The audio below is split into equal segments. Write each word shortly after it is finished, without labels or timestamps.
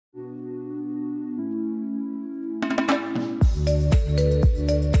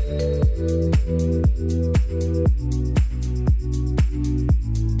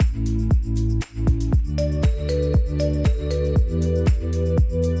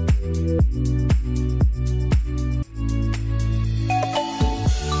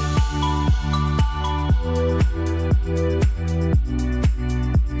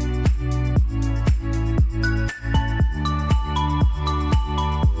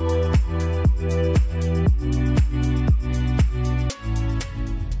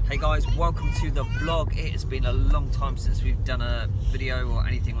Welcome to the vlog. It has been a long time since we've done a video or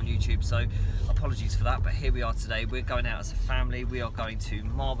anything on YouTube, so apologies for that, but here we are today. We're going out as a family. We are going to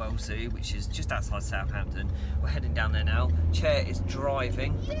Marwell Zoo, which is just outside Southampton. We're heading down there now. Chair is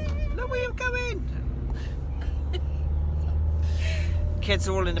driving. Look where you're going. Kids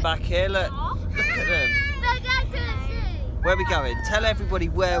are all in the back here. Look at them. Where are we going? Tell everybody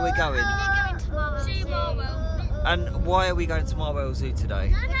where we're going. We're going to Marwell. And why are we going to Marwell Zoo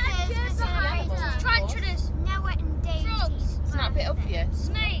today? Tarantulas. No, and daisies. Isn't that a bit obvious?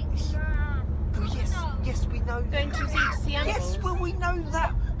 Snakes. Oh, yes, we know. Going to see animals. Yes, well, we know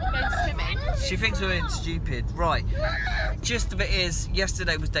that. Going swimming. She thinks we're being stupid. Right. Gist of it is,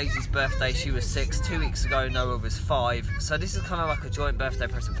 yesterday was Daisy's birthday. She was 6. 2 weeks ago, Noah was 5. So this is kind of like a joint birthday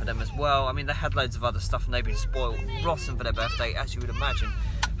present for them as well. I mean, they had loads of other stuff and they've been spoiled rotten for their birthday, as you would imagine.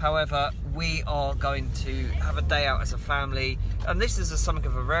 However, we are going to have a day out as a family, and this is something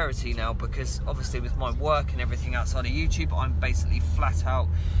of a rarity now because obviously with my work and everything outside of YouTube, I'm basically flat out,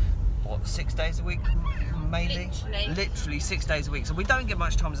 what, 6 days a week mainly? Literally 6 days a week. So we don't get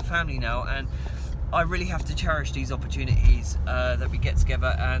much time as a family now, and I really have to cherish these opportunities that we get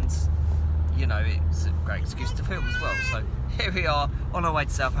together, and you know, it's a great excuse to film as well. So here we are on our way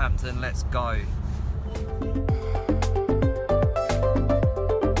to Southampton. Let's go.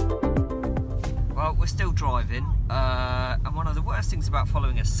 Well, we're still driving, and one of the worst things about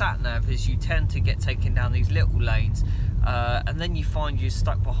following a sat-nav is you tend to get taken down these little lanes, and then you find you're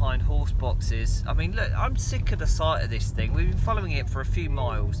stuck behind horse boxes. I mean, look, I'm sick of the sight of this thing. We've been following it for a few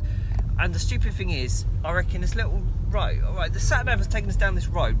miles, and the stupid thing is, I reckon this little road, alright, the sat-nav has taken us down this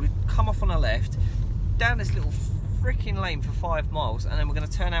road, we've come off on our left, down this little freaking lane for 5 miles, and then we're going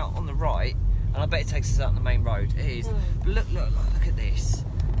to turn out on the right, and I bet it takes us out on the main road. It is. But look at this.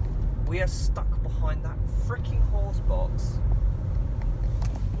 We are stuck behind that freaking horse box.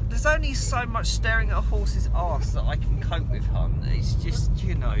 There's only so much staring at a horse's arse that I can cope with, hun. It's just,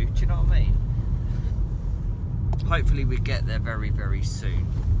 you know, do you know what I mean? Hopefully we get there very, very soon.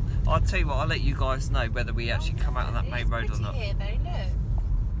 I'll tell you what, I'll let you guys know whether we actually come out on that main road or not. Here, though,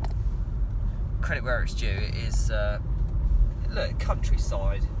 look. Credit where it's due, it is, look,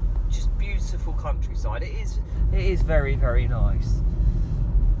 countryside. Just beautiful countryside. It is very, very nice.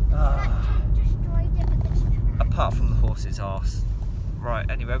 Apart from the horse's arse. Right,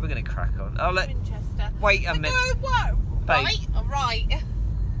 anyway, we're going to crack on. Oh, wait a minute. What? Babe, Right.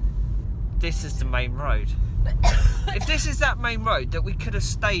 this is the main road. If this is that main road that we could have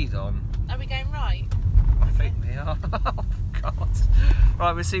stayed on. Are we going right? I think we are. Oh, God.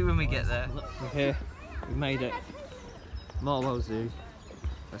 Right, we'll see when we get there. We're here. We made it. Marwell Zoo.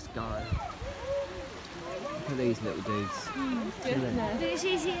 Let's go. Look at these little dudes. But it's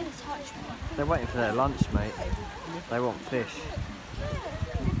easier to touch them. They're waiting for their lunch, mate. They want fish.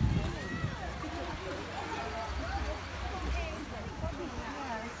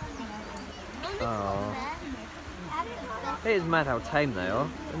 Oh. It is mad how tame they are.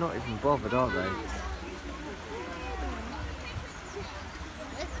 They're not even bothered, are they?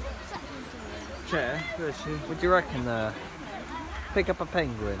 Chair, where is she? What do you reckon there? Pick up a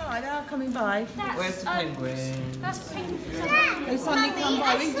penguin. Hi, they are coming by. Where's the penguin? That's pink. They suddenly come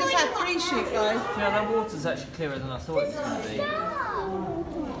by. We've just had 3 sheep though. Yeah, that water's actually clearer than I thought it was going to be.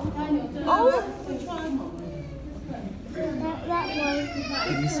 Oh! That one.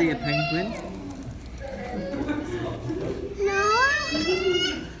 Can you see a penguin? No.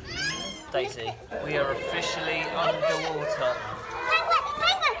 Daisy, we are officially underwater.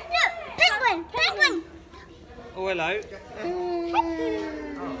 Penguin! Penguin! Oh, hello.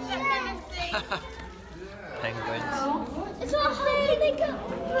 Penguins. It's not high, they go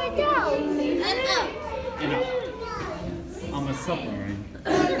right down. You know, I'm a submarine.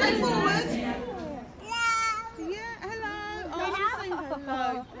 Go forward. Yeah, hello. Oh, say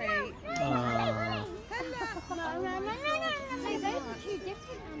hello. Great. Oh. No. Those are 2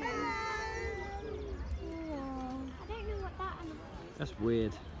 different animals. I don't know what that animal is. That's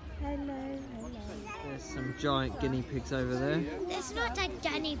weird. Hello. There's some giant guinea pigs over there. It's not a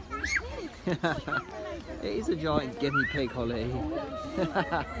guinea pig. It is a giant guinea pig, Holly.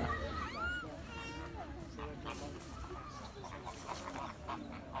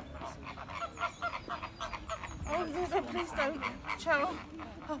 Oh, Don't, Cheryl.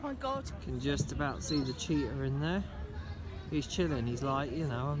 Oh my God. Can just about see the cheetah in there. He's chilling. He's like, you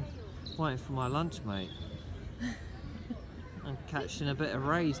know, I'm waiting for my lunch, mate. I'm catching a bit of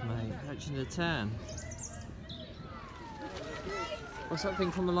rays, mate. Catching a tan. What's that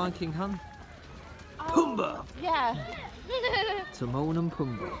thing from the Lion King, hun? Pumbaa! Yeah. Timon and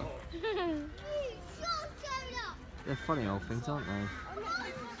Pumbaa. They're funny old things, aren't they?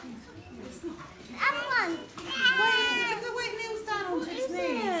 Everyone. Wait, look at where Neil's down onto his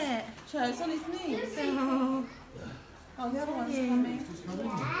knees. Cheryl, it's on his knees. Oh, the other one's coming.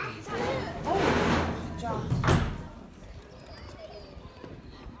 Oh, jump.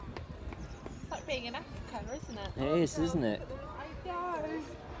 It's like being in Africa, isn't it? It is, isn't it?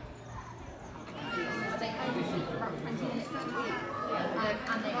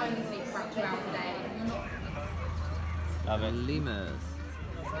 And they only sleep for about 2 hours a day. Love it. Lemurs.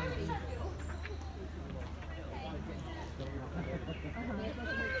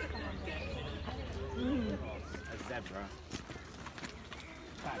 A zebra.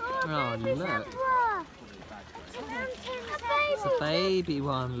 Oh, look. It's a baby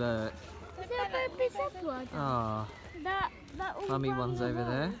one, look. Is there a baby zebra? Ah, That mummy one's over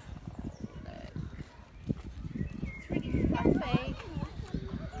there. Fluffy.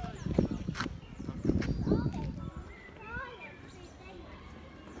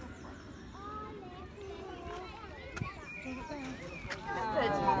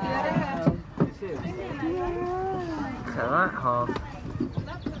 Look at that half.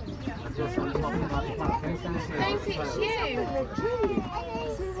 Don't it's you.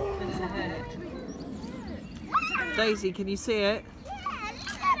 Daisy, can you see it?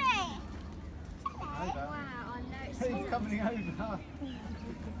 He's coming over.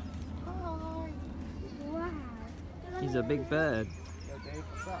 He's a big bird. Yo, Dave,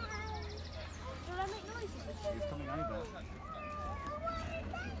 what's up? He's coming over.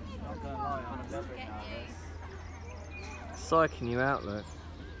 Not gonna lie, I'm a little bit nervous. Psyching you out, look.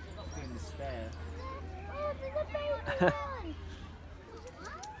 Doing the stare.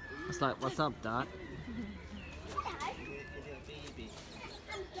 It's like, what's up, Dad?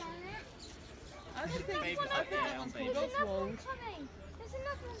 I just think Baby's I like, think yeah, that one's baby. called Oswald. There's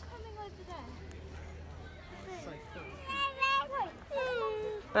another one coming over there.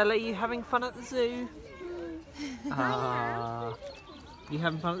 Bella, you having fun at the zoo? Ah. You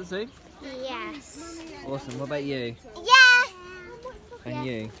having fun at the zoo? Yes. Awesome. What about you? Yeah. And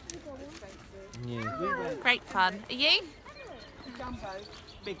you? And you? Great fun. Are you?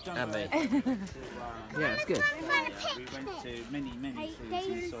 Big jump. And me. Yeah, it's good. We went to many zoos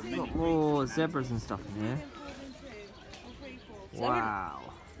and saw many. Got more zebras and stuff in here. Wow.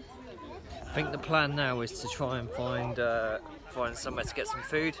 I think the plan now is to try and find somewhere to get some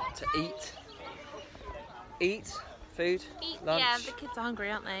food to eat. Food. Lunch. Yeah, the kids are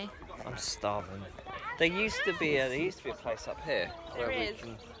hungry, aren't they? I'm starving. There used to be a place up here where There we is.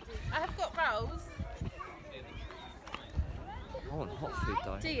 can. I have got rolls. I want hot food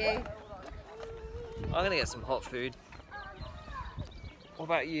though. Do you? I'm gonna get some hot food. What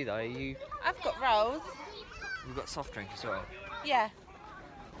about you though? You I've got rolls. you've got soft drink as well. Yeah.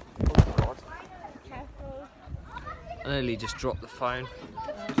 Oh God. Careful. I nearly just dropped the phone.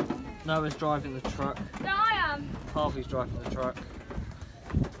 Noah's driving the truck. No, I am. Harvey's driving the truck.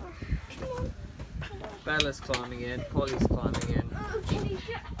 Bella's climbing in. Polly's climbing in.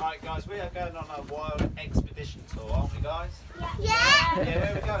 Alright guys, we are going on a wild expedition tour, aren't we guys? Yeah. Yeah,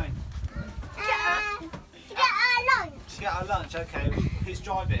 where are we going? To get our lunch. To get our lunch, okay. Who's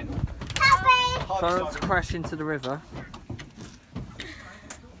driving? Happy. Harvey's Trying not to driving. crash into the river.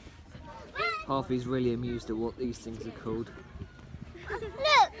 Harvey's really amused at what these things are called.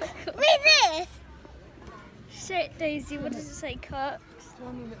 Look, read this. Say it, Daisy. What does it say? Cock.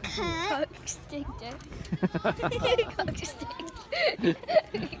 Cock stick. Cock stick. It's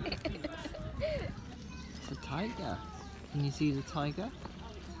a tiger. Can you see the tiger?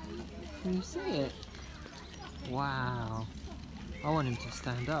 Can you see it? Wow. I want him to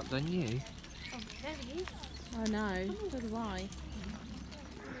stand up, don't you? I know. So do I.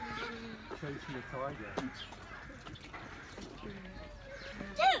 Chasing the tiger.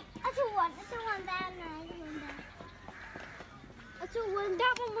 I saw one. I saw one there. I saw one.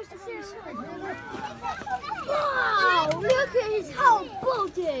 That one was the first one. Wow! Look at his whole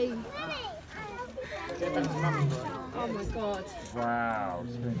body. Oh my god. Wow,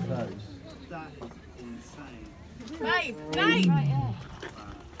 it's very close. That is insane. Babe, babe!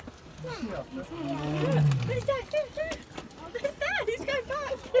 Where's that? Where's that? He's going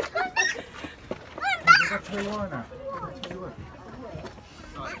back. That's where you are now.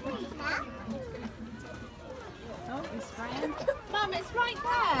 Oh, he's spraying. it's right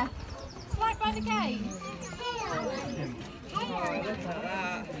there. It's right by the gate. Oh, look at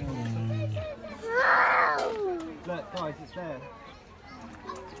that. Look, guys, it's there.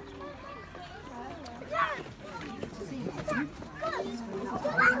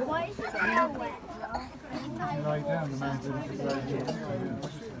 Why is it so wet? Lay down the mountain if it's raining.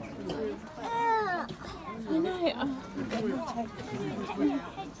 I know.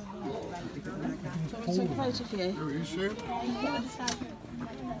 Take a photo for you. Are you sure?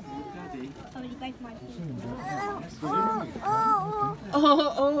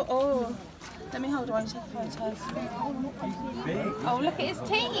 Oh. Let me hold on, take a photo. Oh, look at his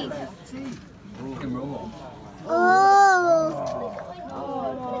teeth.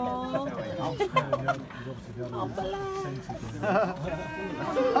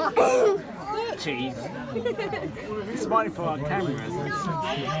 Cheese. Smiling for our cameras.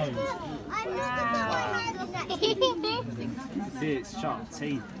 See its sharp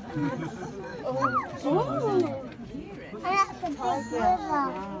teeth.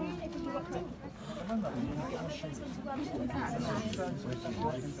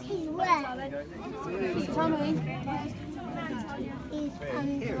 He's wet. Tommy. He's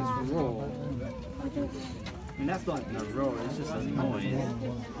Here it's raw. And that's not even a roar, it's just a noise. You're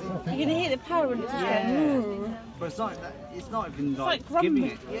going to hear the power and it's just Yeah. But it's not even like giving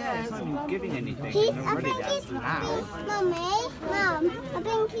it. Yeah, it's not even giving anything. And already that's loud. Mum, I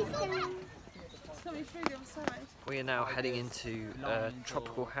think he's gonna. Coming through the other side. We are now heading into a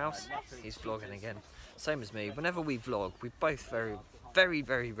tropical house. He's vlogging again. Same as me. Whenever we vlog, we both very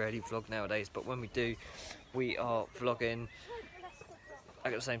rarely vlog nowadays, but when we do, we are vlogging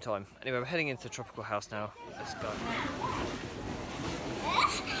at the same time. Anyway, we're heading into the tropical house now. Let's go.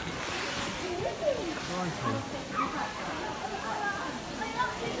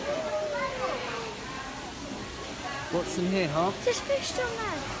 What's in here, huh? There's fish down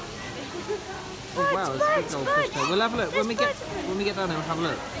there. Oh wow, there's a big old fish there. We'll have a look when we get There's down there. We'll have a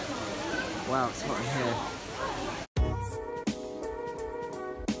look. Wow, it's hot in here.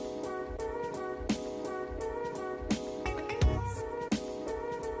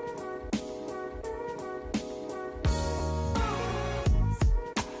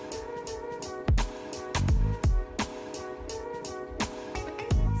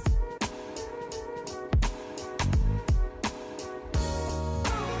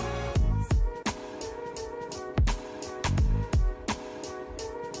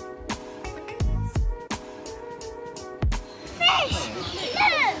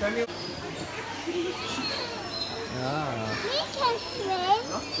 He can swim.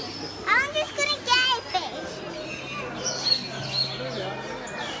 I'm just gonna get a fish.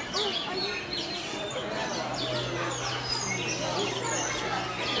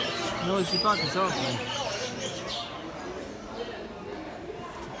 Noisy buggers, aren't they?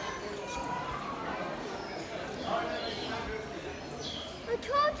 A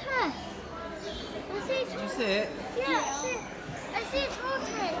tortoise. I see a Did you tortoise. see it? Yeah, I see a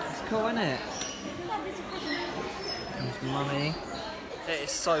tortoise. It's cool, isn't it? There's Mummy. It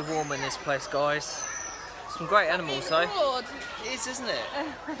is so warm in this place, guys. Some great animals, though. It is, isn't it?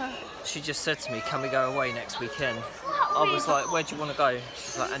 She just said to me, can we go away next weekend? I was like, where do you want to go?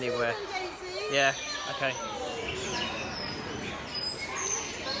 She's like, anywhere. Yeah, okay.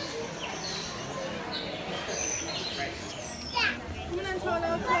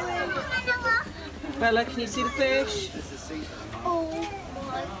 Bella, can you see the fish? Oh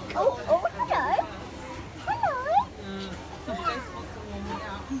my. Oh, hello. Hello.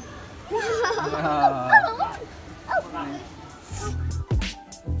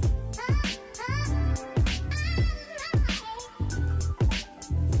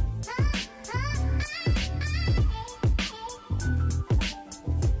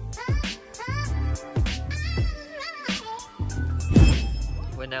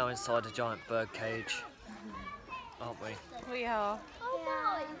 We're now inside a giant bird cage, aren't we? We are.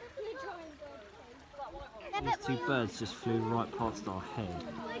 These two birds just flew right past our head.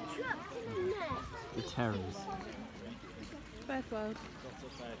 The terrors. Bird world.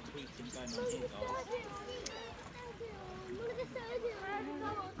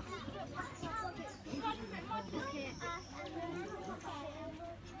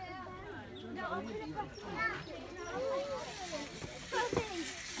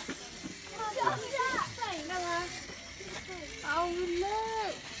 Oh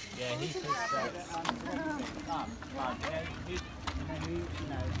look! Yeah, he says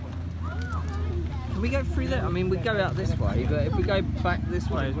Can we go through there? I mean, we go out this way, but if we go back this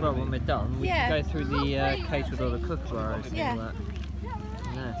way as well when we're done, we Yeah. can go through the cage with all the kookaburras and Yeah. all that.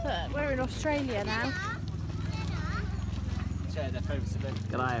 Yeah. Look, we're in Australia now. Share their favourite celebrity.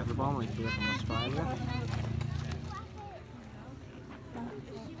 G'day everyone, we're here from Australia.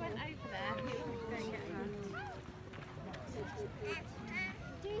 She went over there. He was going to get her.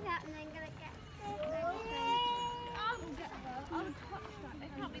 Do that and then gonna get.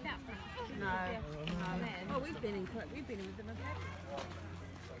 It can't be that much. No. Oh, we've been in with them.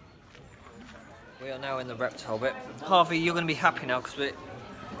 We are now in the reptile bit. Harvey, you're going to be happy now because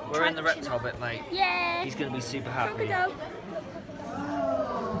we're in the reptile bit, mate. Yeah. He's going to be super happy. Crocodile.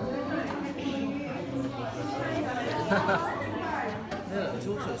 Yeah,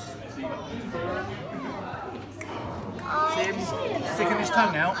 tortoise. See him sticking his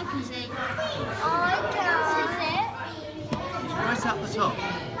tongue out? I can see. I can see it. He's right up the top.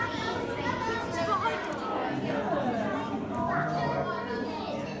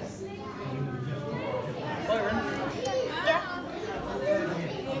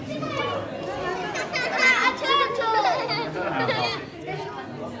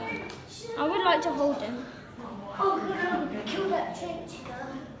 I would like to hold him. Oh, kill that chick.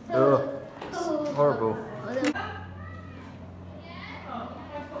 Oh, horrible.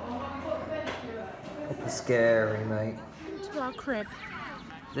 It's scary, mate. To our crib.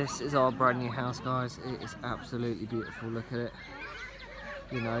 This is our brand new house, guys. It is absolutely beautiful. Look at it.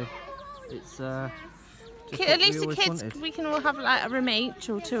 You know, it's just At what least we the always kids, wanted. we can all have like a room each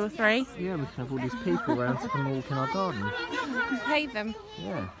or 2 or 3. Yeah, we can have all these people around to come walk in our garden. And pay them.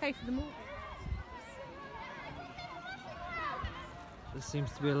 Yeah. Pay for them all. There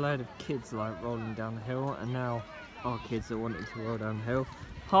seems to be a load of kids like rolling down the hill, and now our kids are wanting to roll down the hill.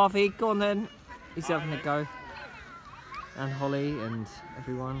 Harvey, go on then. He's having a go. And Holly and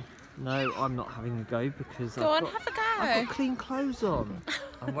everyone. No, I'm not having a go because Go on, have a go. I've got clean clothes on.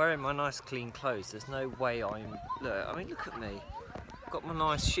 I'm wearing my nice clean clothes. There's no way I'm... Look, I mean, look at me. I've got my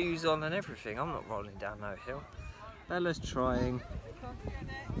nice shoes on and everything. I'm not rolling down no hill. Bella's trying.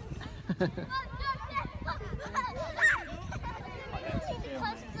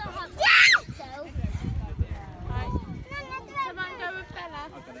 Someone go with Bella.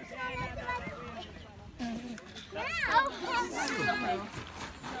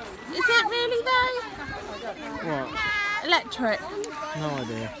 Is it really though? What? Electric. No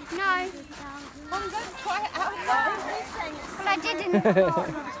idea. No. Mum, don't try it out though. Well, I didn't. Look at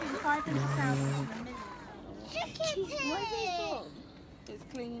it. It's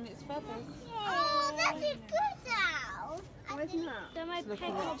cleaning its feathers. Oh, that's a good owl. Isn't that? They're my Look pet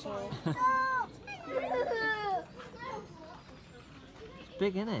at that owl. It's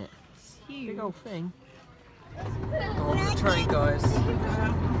big, isn't it? It's huge. Big old thing. On the train, guys.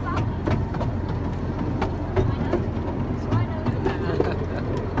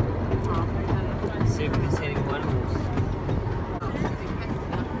 See if we can see any more animals.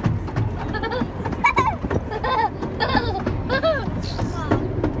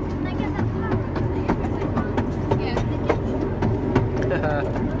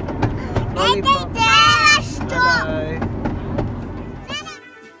 Lollipop. Hello.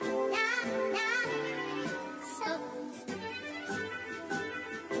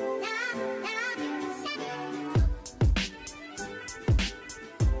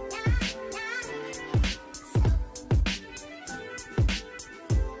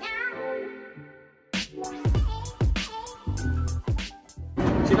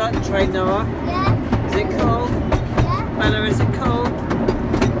 Do you like the train, Noah? Yeah. Is it cool? Yeah. Bella, is it cool?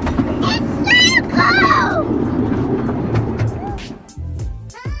 It's so cool!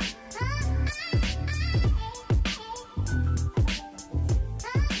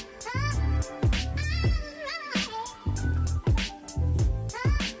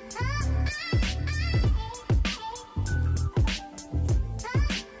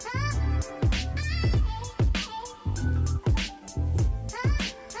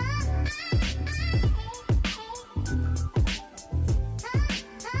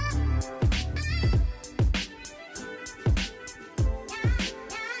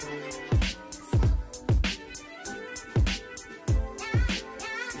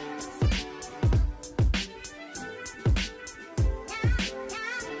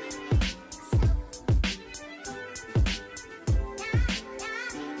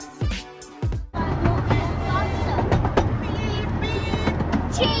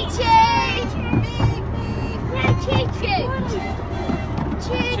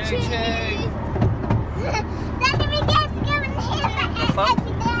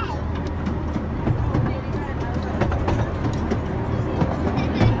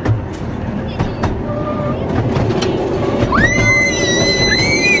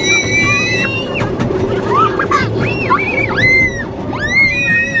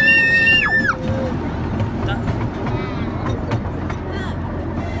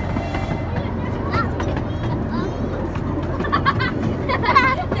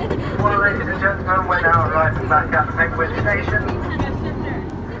 arriving back at Penguin Station.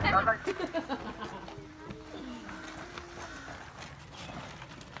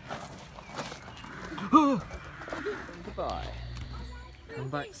 Goodbye. Come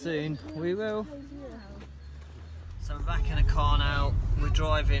back soon. We will. So we're back in a car now. We're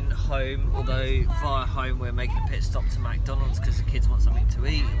driving home, although via home we're making a pit stop to McDonald's because the kids want something to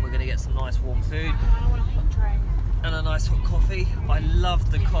eat, and we're going to get some nice warm food and a nice hot coffee. I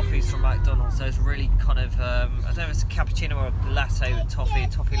love the coffees from McDonald's. Those really kind of, I don't know if it's a cappuccino or a latte with toffee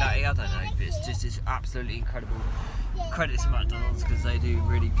latte, I don't know, but it's absolutely incredible. Credit to McDonald's because they do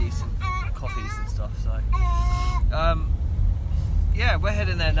really decent coffees and stuff. So yeah, we're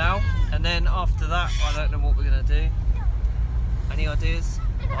heading there now, and then after that I don't know what we're going to do. Any ideas?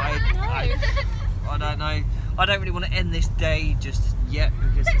 I don't know. I don't really want to end this day just yet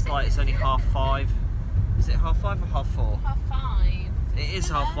because it's like it's only 5:30. Is it 5:30 or 4:30? 5:30. It is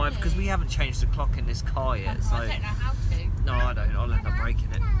 5:30 because we haven't changed the clock in this car yet. So I don't know how to. no, I don't. I'll end up breaking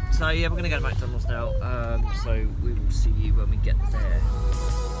it. So yeah, we're going to go to McDonald's now. So we will see you when we get there.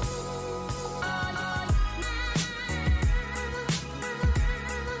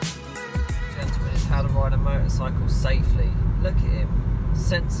 Gentleman has how to ride a motorcycle safely. Look at him,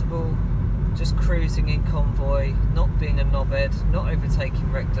 sensible, just cruising in convoy, not being a knobhead, not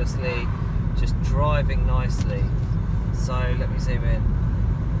overtaking recklessly, just driving nicely. So let me zoom in.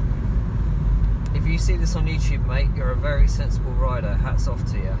 If you see this on YouTube, mate, you're a very sensible rider. Hats off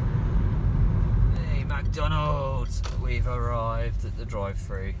to you. Hey, McDonald's! We've arrived at the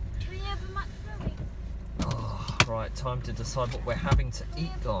drive-thru. Do we have a McFlurry? Oh, right, time to decide what we're having to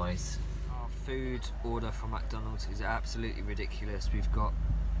eat, guys. Our food order from McDonald's is absolutely ridiculous. We've got...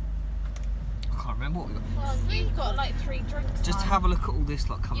 I can't remember what we got. Well, you've got like 3 drinks. Just have a look at all this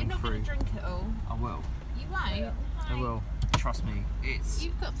lot coming You're not through. going to drink it all. I will. You won't? I will. Trust me. It's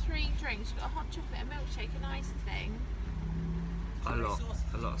You've got 3 drinks. You've got a hot chocolate, a milkshake, an iced thing. a lot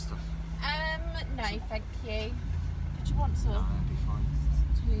of stuff. No, thank you. Did you want some? No, that'd be fine.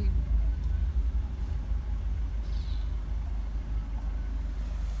 2.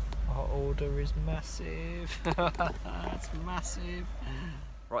 Our order is massive. It's massive.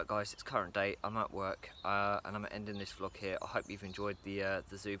 Right guys, it's current day. I'm at work and I'm ending this vlog here. I hope you've enjoyed the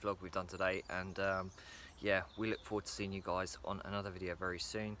zoo vlog we've done today, and yeah, we look forward to seeing you guys on another video very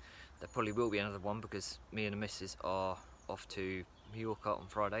soon. There probably will be another one because me and the missus are off to Mallorca on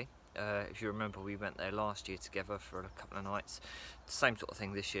Friday. If you remember, we went there last year together for a couple of nights. Same sort of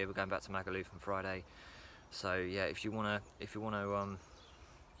thing this year. We're going back to Magaluf on Friday. So yeah, if you wanna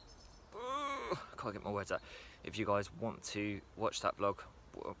can't get my words out. If you guys want to watch that vlog,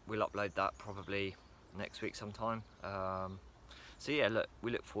 we'll upload that probably next week sometime. So yeah, look,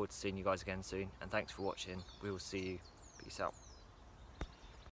 we look forward to seeing you guys again soon, and thanks for watching. We will see you. Peace out.